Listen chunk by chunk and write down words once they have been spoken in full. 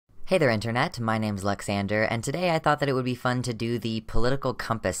Hey there Internet, my name's Luxander, and today I thought that it would be fun to do the political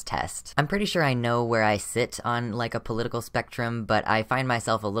compass test. I'm pretty sure I know where I sit on like a political spectrum, but I find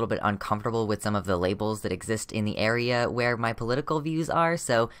myself a little bit uncomfortable with some of the labels that exist in the area where my political views are,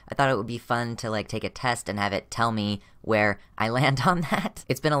 so I thought it would be fun to like take a test and have it tell me where I land on that.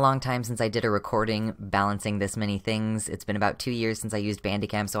 It's been a long time since I did a recording balancing this many things. It's been about 2 years since I used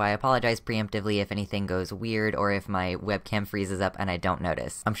Bandicam, so I apologize preemptively if anything goes weird or if my webcam freezes up and I don't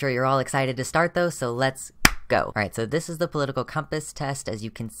notice. I'm sure you're all excited to start though, so let's go. Alright, so this is the political compass test. As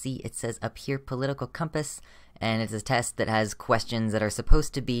you can see, it says up here, political compass. And it's a test that has questions that are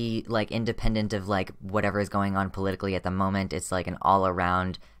supposed to be, like, independent of, like, whatever is going on politically at the moment. It's like an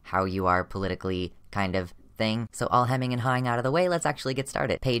all-around how you are politically kind of thing. So all hemming and hawing out of the way, let's actually get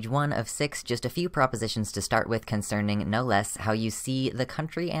started. Page 1 of 6, just a few propositions to start with concerning, no less, how you see the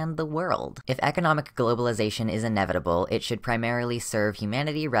country and the world. If economic globalization is inevitable, it should primarily serve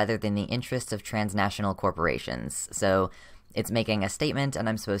humanity rather than the interests of transnational corporations. So it's making a statement, and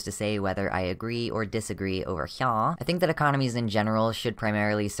I'm supposed to say whether I agree or disagree over here. I think that economies in general should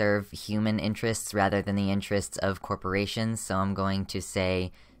primarily serve human interests rather than the interests of corporations, so I'm going to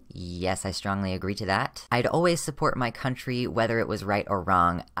say yes, I strongly agree to that. I'd always support my country whether it was right or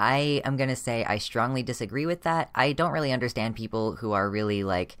wrong. I am gonna say I strongly disagree with that. I don't really understand people who are really,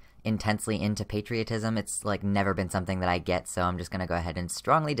 like, intensely into patriotism. It's like never been something that I get, so I'm just gonna go ahead and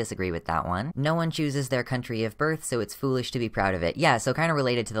strongly disagree with that one. No one chooses their country of birth, so it's foolish to be proud of it. Yeah, so kind of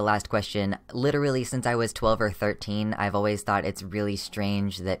related to the last question, literally since I was 12 or 13, I've always thought it's really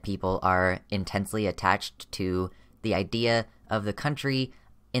strange that people are intensely attached to the idea of the country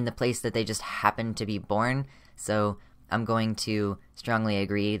in the place that they just happen to be born, so I'm going to strongly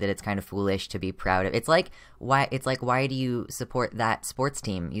agree that it's kind of foolish to be proud of. It's like why do you support that sports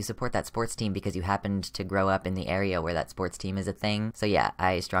team? You support that sports team because you happened to grow up in the area where that sports team is a thing. So yeah,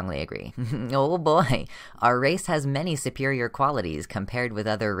 I strongly agree. Oh boy, our race has many superior qualities compared with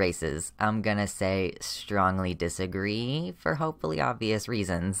other races. I'm gonna say strongly disagree for hopefully obvious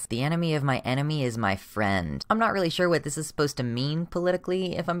reasons. The enemy of my enemy is my friend. I'm not really sure what this is supposed to mean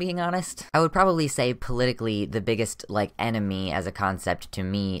politically, if I'm being honest. I would probably say politically the biggest, like, enemy as a concept to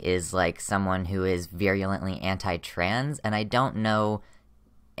me is like someone who is virulently anti-trans, and I don't know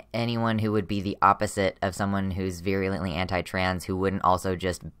anyone who would be the opposite of someone who's virulently anti-trans who wouldn't also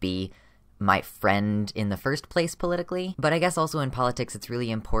just be my friend in the first place politically. But I guess also in politics it's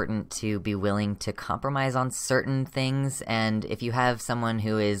really important to be willing to compromise on certain things, and if you have someone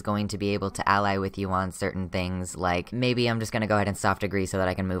who is going to be able to ally with you on certain things, like maybe I'm just gonna go ahead and soft agree so that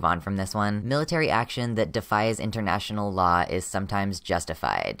I can move on from this one. Military action that defies international law is sometimes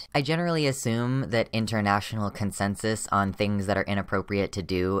justified. I generally assume that international consensus on things that are inappropriate to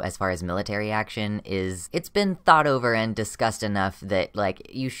do as far as military action it's been thought over and discussed enough that,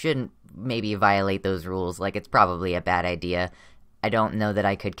 like, you shouldn't maybe violate those rules. Like, it's probably a bad idea. I don't know that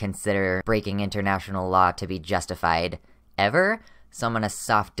I could consider breaking international law to be justified ever, so I'm gonna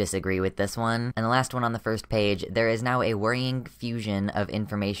soft disagree with this one. And the last one on the first page, there is now a worrying fusion of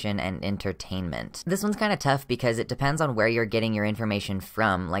information and entertainment. This one's kind of tough because it depends on where you're getting your information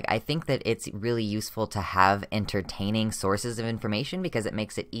from. Like, I think that it's really useful to have entertaining sources of information because it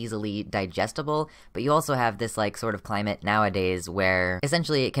makes it easily digestible, but you also have this, like, sort of climate nowadays where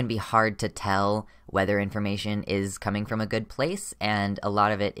essentially it can be hard to tell whether information is coming from a good place, and a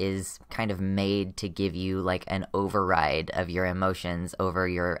lot of it is kind of made to give you, like, an override of your emotions over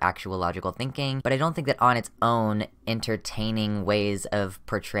your actual logical thinking. But I don't think that on its own, entertaining ways of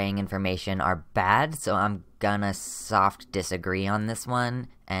portraying information are bad, so I'm gonna soft disagree on this one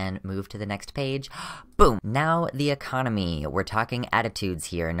and move to the next page. Boom! Now the economy. We're talking attitudes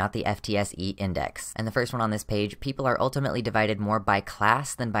here, not the FTSE index. And the first one on this page, people are ultimately divided more by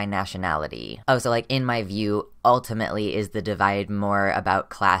class than by nationality. Oh, so like in my view, ultimately is the divide more about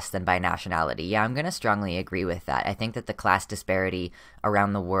class than by nationality. Yeah, I'm gonna strongly agree with that. I think that the class disparity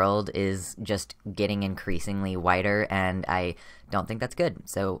around the world is just getting increasingly wider, and I don't think that's good.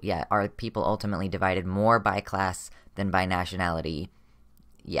 So yeah, are people ultimately divided more by class than by nationality?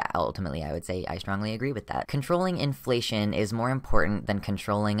 Yeah, ultimately I would say I strongly agree with that. Controlling inflation is more important than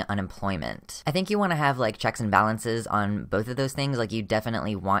controlling unemployment. I think you want to have, like, checks and balances on both of those things. Like, you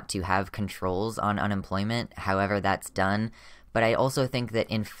definitely want to have controls on unemployment, however that's done, but I also think that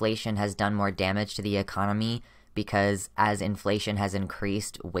inflation has done more damage to the economy because as inflation has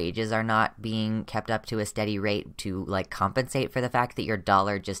increased, wages are not being kept up to a steady rate to like compensate for the fact that your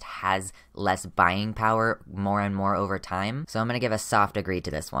dollar just has less buying power more and more over time. So I'm going to give a soft agree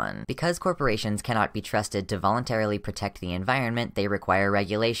to this one. Because corporations cannot be trusted to voluntarily protect the environment, they require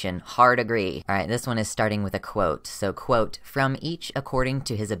regulation. Hard agree. All right, this one is starting with a quote. So quote, "From each according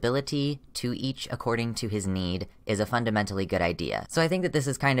to his ability, to each according to his need," is a fundamentally good idea. So I think that this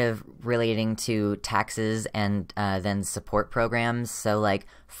is kind of relating to taxes and then support programs. So like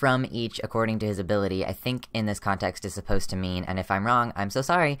from each according to his ability, I think in this context is supposed to mean, and if I'm wrong, I'm so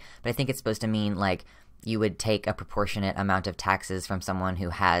sorry, but I think it's supposed to mean like you would take a proportionate amount of taxes from someone who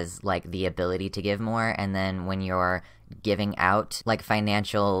has like the ability to give more, and then when you're giving out like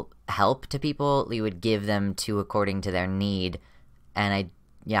financial help to people, you would give them to according to their need. And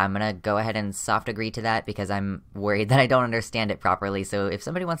I'm gonna go ahead and soft agree to that because I'm worried that I don't understand it properly. So if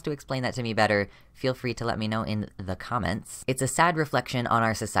somebody wants to explain that to me better, feel free to let me know in the comments. It's a sad reflection on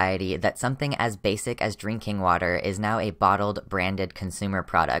our society that something as basic as drinking water is now a bottled, branded consumer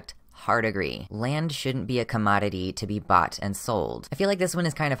product. Hard agree. Land shouldn't be a commodity to be bought and sold. I feel like this one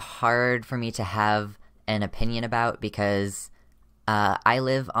is kind of hard for me to have an opinion about because I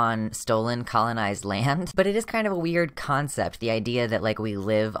live on stolen, colonized land, but it is kind of a weird concept, the idea that like we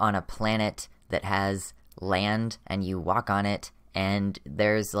live on a planet that has land and you walk on it and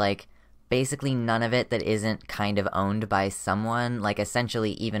there's like basically none of it that isn't kind of owned by someone. Like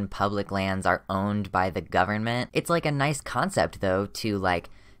essentially even public lands are owned by the government. It's like a nice concept though to like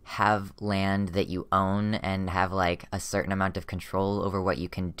have land that you own and have like a certain amount of control over what you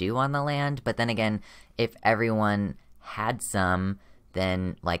can do on the land. But then again, if everyone had some,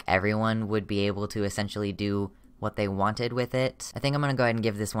 then like everyone would be able to essentially do what they wanted with it. I think I'm gonna go ahead and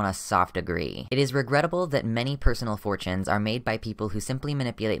give this one a soft agree. It is regrettable that many personal fortunes are made by people who simply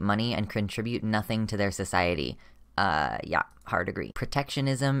manipulate money and contribute nothing to their society. Yeah, hard agree.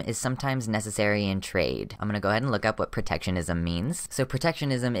 Protectionism is sometimes necessary in trade. I'm gonna go ahead and look up what protectionism means. So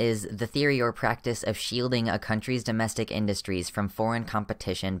protectionism is the theory or practice of shielding a country's domestic industries from foreign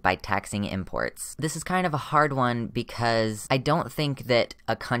competition by taxing imports. This is kind of a hard one because I don't think that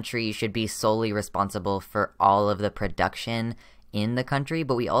a country should be solely responsible for all of the production in the country,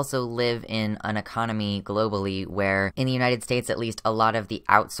 but we also live in an economy globally where, in the United States at least, a lot of the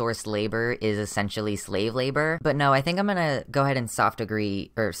outsourced labor is essentially slave labor. But no, I think I'm gonna go ahead and soft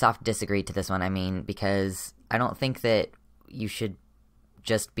agree, or soft disagree to this one, I mean, because I don't think that you should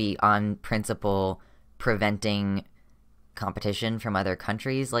just be on principle preventing competition from other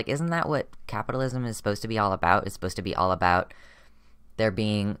countries. Like, isn't that what capitalism is supposed to be all about? It's supposed to be all about there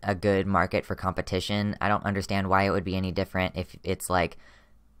being a good market for competition. I don't understand why it would be any different if it's like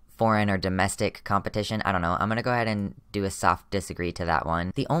foreign or domestic competition. I don't know. I'm gonna go ahead and do a soft disagree to that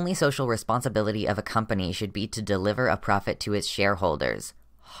one. The only social responsibility of a company should be to deliver a profit to its shareholders.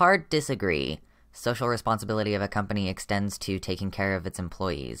 Hard disagree. Social responsibility of a company extends to taking care of its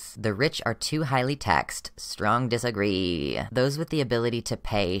employees. The rich are too highly taxed. Strong disagree. Those with the ability to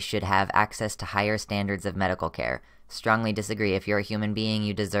pay should have access to higher standards of medical care. Strongly disagree. If you're a human being,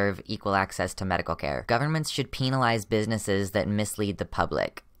 you deserve equal access to medical care. Governments should penalize businesses that mislead the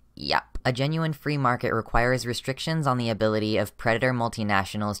public. Yup. A genuine free market requires restrictions on the ability of predator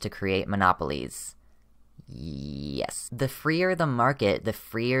multinationals to create monopolies. Yes. The freer the market, the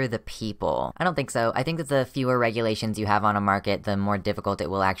freer the people. I don't think so. I think that the fewer regulations you have on a market, the more difficult it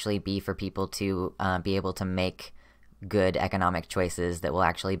will actually be for people to be able to make good economic choices that will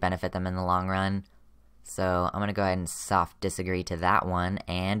actually benefit them in the long run. So I'm gonna go ahead and soft disagree to that one,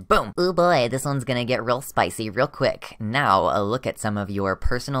 and boom! Ooh boy, this one's gonna get real spicy real quick. Now, a look at some of your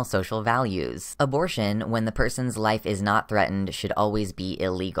personal social values. Abortion, when the person's life is not threatened, should always be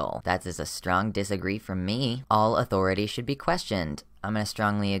illegal. That is a strong disagree from me. All authority should be questioned. I'm gonna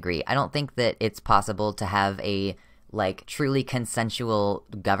strongly agree. I don't think that it's possible to have a like truly consensual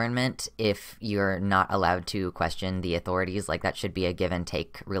government if you're not allowed to question the authorities. Like that should be a give and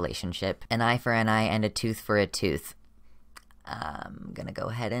take relationship. An eye for an eye and a tooth for a tooth. I'm gonna go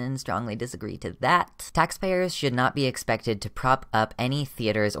ahead and strongly disagree to that. Taxpayers should not be expected to prop up any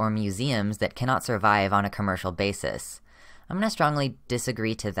theaters or museums that cannot survive on a commercial basis. I'm gonna strongly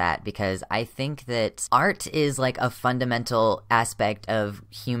disagree to that because I think that art is like a fundamental aspect of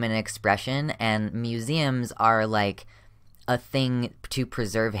human expression, and museums are like a thing to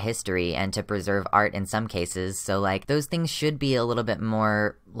preserve history and to preserve art in some cases. So like those things should be a little bit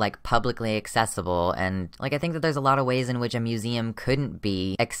more like publicly accessible, and like I think that there's a lot of ways in which a museum couldn't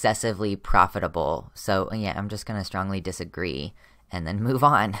be excessively profitable. So yeah, I'm just gonna strongly disagree. and then move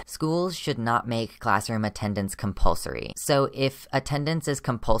on. Schools should not make classroom attendance compulsory. So if attendance is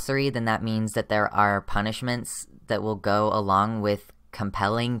compulsory, then that means that there are punishments that will go along with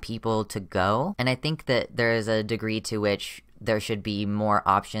compelling people to go. And I think that there is a degree to which there should be more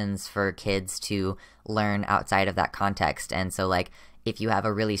options for kids to learn outside of that context. And so, like, if you have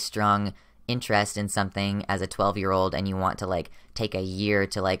a really strong interest in something as a 12-year-old and you want to, like, take a year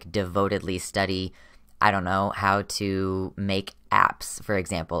to, like, devotedly study, I don't know, how to make apps, for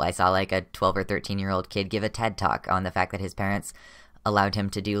example. I saw, like, a 12 or 13-year-old kid give a TED Talk on the fact that his parents allowed him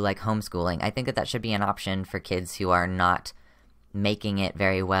to do, like, homeschooling. I think that that should be an option for kids who are not making it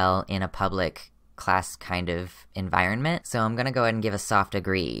very well in a public class kind of environment. So I'm gonna go ahead and give a soft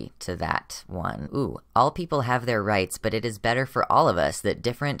agree to that one. Ooh, all people have their rights, but it is better for all of us that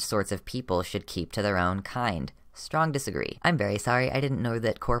different sorts of people should keep to their own kind. Strong disagree. I'm very sorry, I didn't know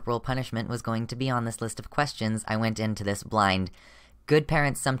that corporal punishment was going to be on this list of questions. I went into this blind. Good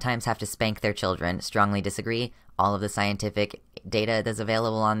parents sometimes have to spank their children. Strongly disagree. All of the scientific data that's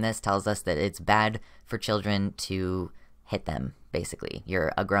available on this tells us that it's bad for children to hit them, basically.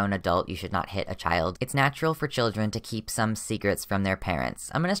 You're a grown adult, you should not hit a child. It's natural for children to keep some secrets from their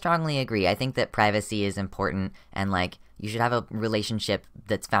parents. I'm gonna strongly agree. I think that privacy is important, and, like, you should have a relationship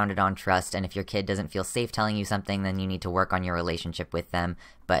that's founded on trust, and if your kid doesn't feel safe telling you something, then you need to work on your relationship with them.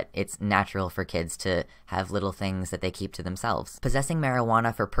 But it's natural for kids to have little things that they keep to themselves. Possessing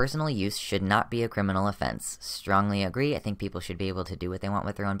marijuana for personal use should not be a criminal offense. Strongly agree. I think people should be able to do what they want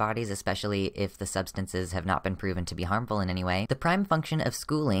with their own bodies, especially if the substances have not been proven to be harmful in any way. The prime function of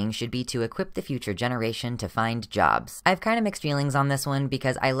schooling should be to equip the future generation to find jobs. I have kind of mixed feelings on this one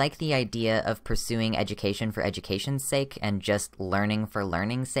because I like the idea of pursuing education for education's sake and just learning for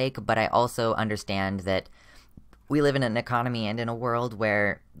learning's sake, but I also understand that we live in an economy and in a world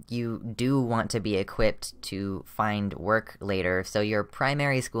where you do want to be equipped to find work later, so your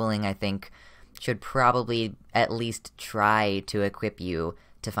primary schooling, I think, should probably at least try to equip you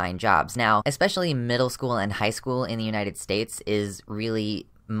to find jobs. Now, especially middle school and high school in the United States is really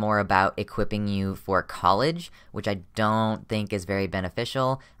more about equipping you for college, which I don't think is very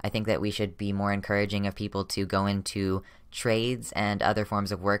beneficial. I think that we should be more encouraging of people to go into trades and other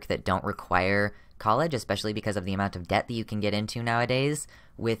forms of work that don't require college, especially because of the amount of debt that you can get into nowadays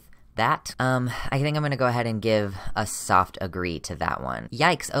with that. I think I'm gonna go ahead and give a soft agree to that one.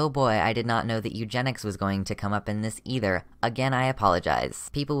 Yikes, oh boy, I did not know that eugenics was going to come up in this either. Again, I apologize.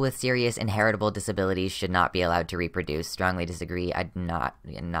 People with serious inheritable disabilities should not be allowed to reproduce. Strongly disagree. I'm not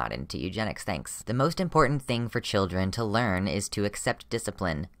into eugenics, thanks. The most important thing for children to learn is to accept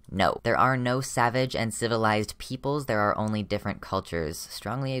discipline. No. There are no savage and civilized peoples, there are only different cultures.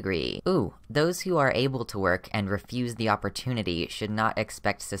 Strongly agree. Ooh, those who are able to work and refuse the opportunity should not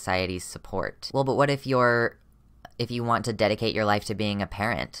expect society's support. Well, but what if you want to dedicate your life to being a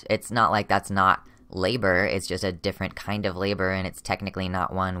parent? It's not like that's not labor, it's just a different kind of labor, and it's technically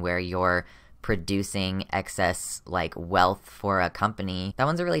not one where you're producing excess, like, wealth for a company. That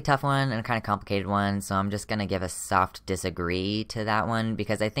one's a really tough one and a kind of complicated one, so I'm just gonna give a soft disagree to that one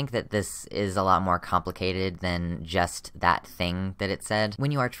because I think that this is a lot more complicated than just that thing that it said. When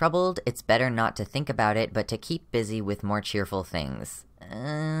you are troubled, it's better not to think about it, but to keep busy with more cheerful things.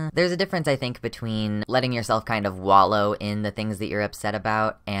 There's a difference, I think, between letting yourself kind of wallow in the things that you're upset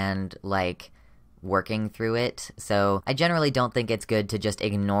about and, like, working through it. So I generally don't think it's good to just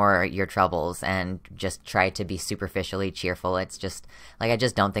ignore your troubles and just try to be superficially cheerful. It's just, like, I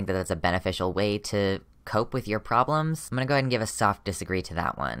just don't think that that's a beneficial way to cope with your problems. I'm gonna go ahead and give a soft disagree to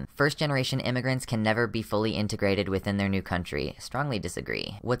that one. First-generation immigrants can never be fully integrated within their new country. Strongly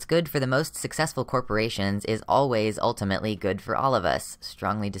disagree. What's good for the most successful corporations is always ultimately good for all of us.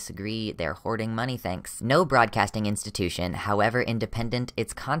 Strongly disagree. They're hoarding money, thanks. No broadcasting institution, however independent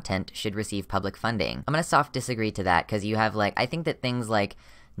its content, should receive public funding. I'm gonna soft disagree to that because you have, like, I think that things like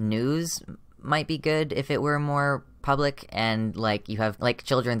news might be good if it were more public, and, like, you have, like,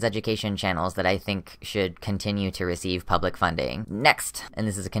 children's education channels that I think should continue to receive public funding. Next! And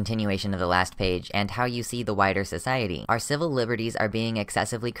this is a continuation of the last page, and how you see the wider society. Our civil liberties are being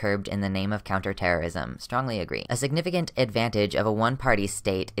excessively curbed in the name of counterterrorism. Strongly agree. A significant advantage of a one-party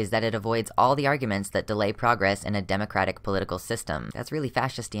state is that it avoids all the arguments that delay progress in a democratic political system. That's really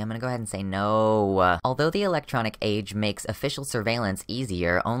fascisty. I'm gonna go ahead and say no. Although the electronic age makes official surveillance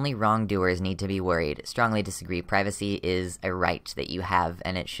easier, only wrongdoers need to be worried. Strongly disagree. Privacy is a right that you have,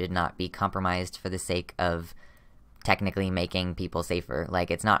 and it should not be compromised for the sake of technically making people safer. Like,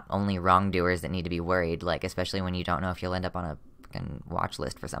 it's not only wrongdoers that need to be worried, like, especially when you don't know if you'll end up on a fucking watch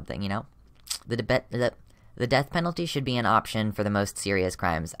list for something, you know? The death penalty should be an option for the most serious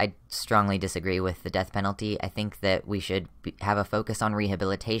crimes. I strongly disagree with the death penalty. I think that we should have a focus on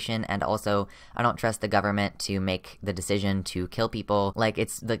rehabilitation, and also I don't trust the government to make the decision to kill people. Like,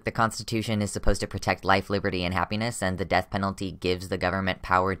 it's like the Constitution is supposed to protect life, liberty, and happiness, and the death penalty gives the government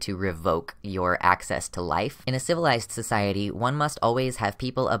power to revoke your access to life. In a civilized society, one must always have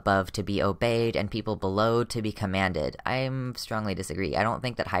people above to be obeyed and people below to be commanded. I strongly disagree. I don't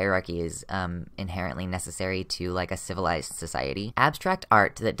think that hierarchy is inherently necessary to like a civilized society. Abstract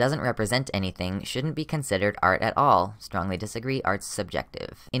art that doesn't represent anything shouldn't be considered art at all. Strongly disagree. Art's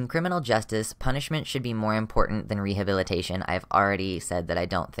subjective. In criminal justice, punishment should be more important than rehabilitation. I've already said that I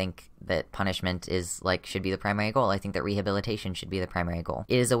don't think that punishment should be the primary goal. I think that rehabilitation should be the primary goal.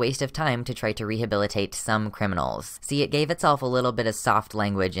 It is a waste of time to try to rehabilitate some criminals. See, it gave itself a little bit of soft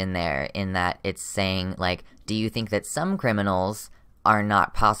language in there, in that it's saying, like, do you think that some criminals are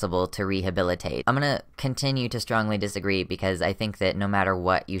not possible to rehabilitate? I'm gonna continue to strongly disagree, because I think that no matter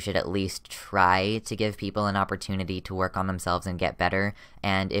what, you should at least try to give people an opportunity to work on themselves and get better.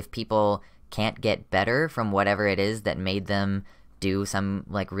 And if people can't get better from whatever it is that made them do some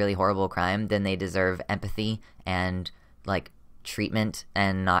like really horrible crime, then they deserve empathy and like treatment,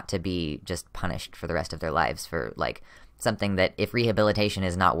 and not to be just punished for the rest of their lives for like something that, if rehabilitation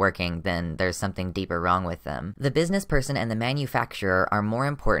is not working, then there's something deeper wrong with them. The business person and the manufacturer are more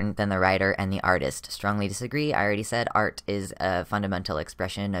important than the writer and the artist. Strongly disagree. I already said art is a fundamental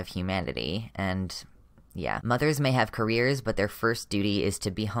expression of humanity, and yeah. Mothers may have careers, but their first duty is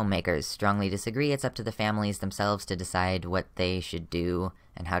to be homemakers. Strongly disagree. It's up to the families themselves to decide what they should do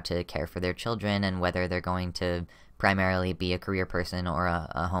and how to care for their children, and whether they're going to primarily be a career person or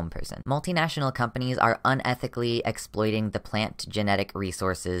a home person. Multinational companies are unethically exploiting the plant genetic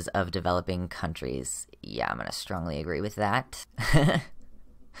resources of developing countries. Yeah, I'm gonna strongly agree with that.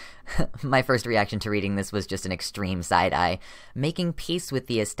 My first reaction to reading this was just an extreme side-eye. Making peace with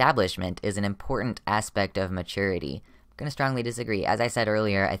the establishment is an important aspect of maturity. I'm gonna strongly disagree. As I said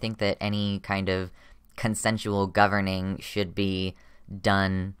earlier, I think that any kind of consensual governing should be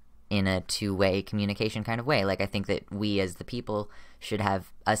done in a two-way communication kind of way. Like, I think that we as the people should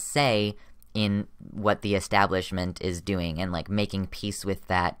have a say in what the establishment is doing, and like making peace with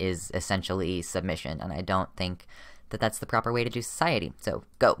that is essentially submission, and I don't think that that's the proper way to do society. So,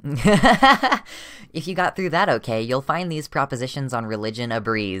 go. If you got through that okay, you'll find these propositions on religion a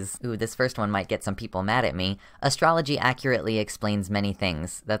breeze. Ooh, this first one might get some people mad at me. Astrology accurately explains many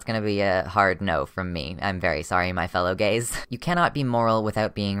things. That's gonna be a hard no from me. I'm very sorry, my fellow gays. You cannot be moral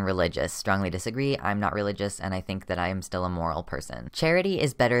without being religious. Strongly disagree. I'm not religious, and I think that I am still a moral person. Charity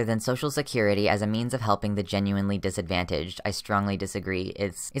is better than social security as a means of helping the genuinely disadvantaged. I strongly disagree.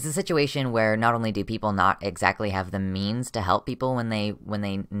 It's a situation where not only do people not exactly have the means to help people when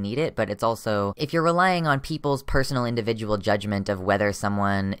they need it, but it's also, if you're relying on people's personal individual judgment of whether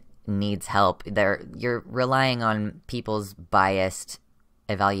someone needs help, you're relying on people's biased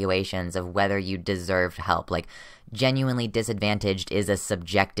evaluations of whether you deserved help. Like, genuinely disadvantaged is a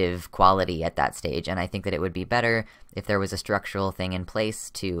subjective quality at that stage, and I think that it would be better if there was a structural thing in place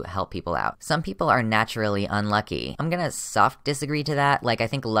to help people out. Some people are naturally unlucky. I'm gonna soft disagree to that. Like, I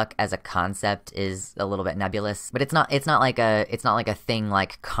think luck as a concept is a little bit nebulous, but it's not like a thing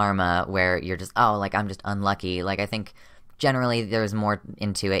like karma where you're just, oh, like, I'm just unlucky. Like, I think generally there's more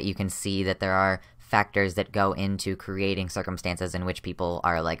into it. You can see that there are factors that go into creating circumstances in which people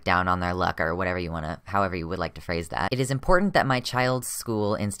are like down on their luck, or however you would like to phrase that. It is important that my child's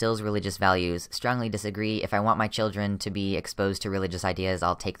school instills religious values. Strongly disagree. If I want my children to be exposed to religious ideas,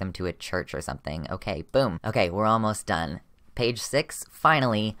 I'll take them to a church or something. Okay, boom. Okay, we're almost done. Page 6,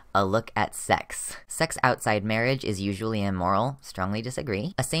 finally, a look at sex. Sex outside marriage is usually immoral. Strongly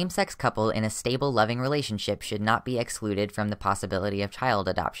disagree. A same-sex couple in a stable, loving relationship should not be excluded from the possibility of child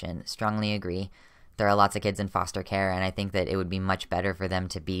adoption. Strongly agree. There are lots of kids in foster care, and I think that it would be much better for them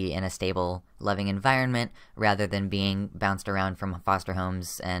to be in a stable, loving environment rather than being bounced around from foster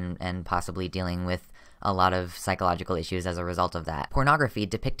homes and possibly dealing with a lot of psychological issues as a result of that. Pornography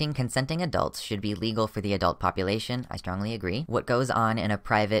depicting consenting adults should be legal for the adult population. I strongly agree. What goes on in a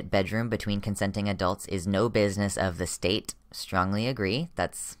private bedroom between consenting adults is no business of the state. Strongly agree.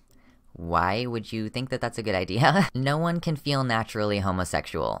 Why would you think that that's a good idea? No one can feel naturally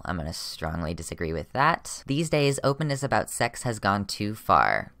homosexual. I'm gonna strongly disagree with that. These days, openness about sex has gone too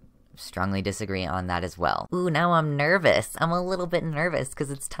far. Strongly disagree on that as well. Ooh, now I'm nervous. I'm a little bit nervous because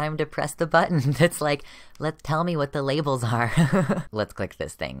it's time to press the button that's like, tell me what the labels are. Let's click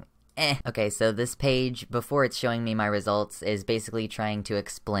this thing. Okay, so this page, before it's showing me my results, is basically trying to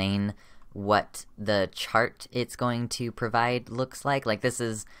explain what the chart it's going to provide looks like. Like, this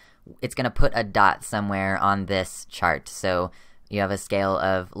is it's going to put a dot somewhere on this chart. So you have a scale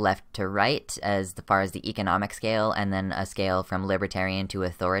of left to right as far as the economic scale, and then a scale from libertarian to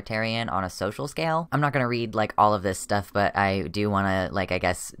authoritarian on a social scale. I'm not going to read, like, all of this stuff, but I do want to, like, I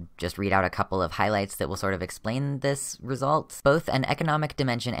guess, just read out a couple of highlights that will sort of explain this result. Both an economic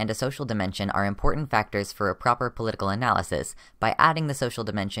dimension and a social dimension are important factors for a proper political analysis. By adding the social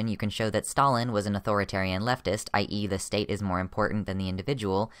dimension, you can show that Stalin was an authoritarian leftist, i.e. the state is more important than the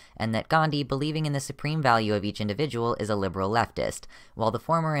individual, and that Gandhi, believing in the supreme value of each individual, is a liberal leftist. While the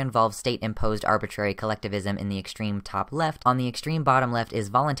former involves state-imposed arbitrary collectivism in the extreme top left, on the extreme bottom left is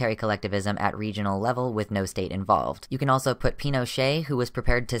voluntary collectivism at regional level with no state involved. You can also put Pinochet, who was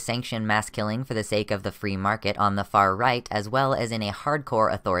prepared to sanction mass killing for the sake of the free market, on the far right, as well as in a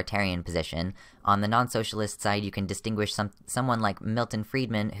hardcore authoritarian position. On the non-socialist side, you can distinguish someone like Milton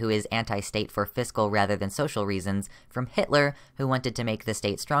Friedman, who is anti-state for fiscal rather than social reasons, from Hitler, who wanted to make the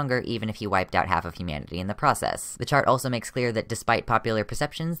state stronger even if he wiped out half of humanity in the process. The chart also makes clear that despite popular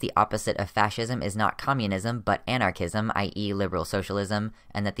perceptions, the opposite of fascism is not communism, but anarchism, i.e. liberal socialism,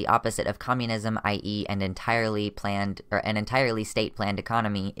 and that the opposite of communism, i.e. an entirely state-planned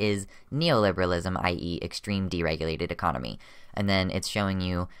economy, is neoliberalism, i.e. extreme deregulated economy. And then it's showing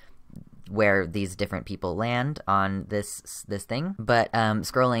you where these different people land on this thing. But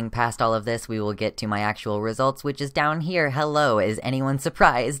scrolling past all of this, we will get to my actual results, which is down here. Hello, is anyone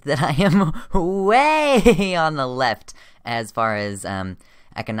surprised that I am way on the left as far as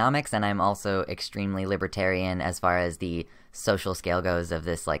economics, and I'm also extremely libertarian as far as the social scale goes of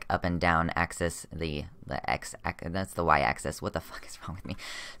this, like, up and down axis, the that's the y-axis. What the fuck is wrong with me?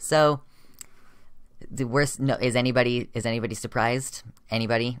 So the worst, no, is anybody surprised?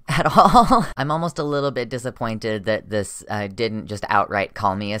 Anybody at all? I'm almost a little bit disappointed that this didn't just outright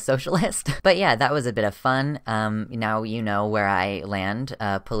call me a socialist. But yeah, that was a bit of fun. Now you know where I land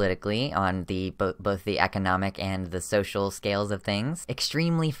politically on the both the economic and the social scales of things.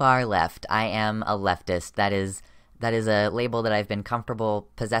 Extremely far left. I am a leftist. That is a label that I've been comfortable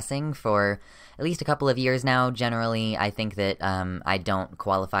possessing for at least a couple of years now. Generally, I think that I don't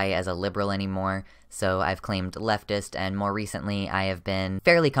qualify as a liberal anymore, so I've claimed leftist, and more recently I have been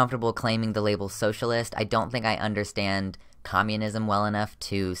fairly comfortable claiming the label socialist. I don't think I understand communism well enough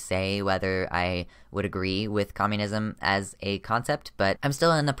to say whether I would agree with communism as a concept, but I'm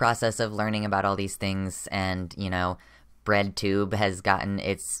still in the process of learning about all these things, and, you know, BreadTube has gotten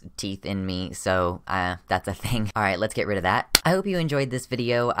its teeth in me, so that's a thing. Alright, let's get rid of that. I hope you enjoyed this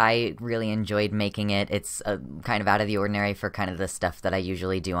video. I really enjoyed making it. It's kind of out of the ordinary for kind of the stuff that I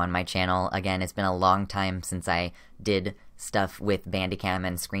usually do on my channel. Again, it's been a long time since I did stuff with Bandicam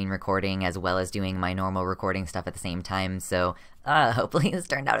and screen recording, as well as doing my normal recording stuff at the same time, so hopefully this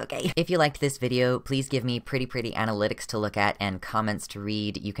turned out okay. If you liked this video, please give me pretty analytics to look at and comments to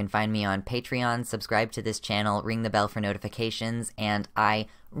read. You can find me on Patreon, subscribe to this channel, ring the bell for notifications, and I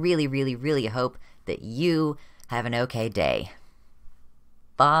really hope that you have an okay day.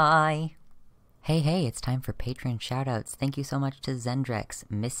 Bye! Hey, it's time for patron shoutouts. Thank you so much to Zendrex,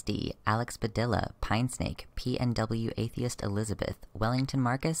 Misty, Alex Badilla, Pinesnake, PNW Atheist Elizabeth, Wellington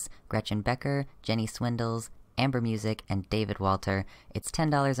Marcus, Gretchen Becker, Jenny Swindles, Amber Music, and David Walter. It's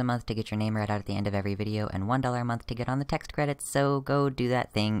 $10 a month to get your name read out at the end of every video, and $1 a month to get on the text credits, so go do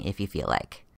that thing if you feel like.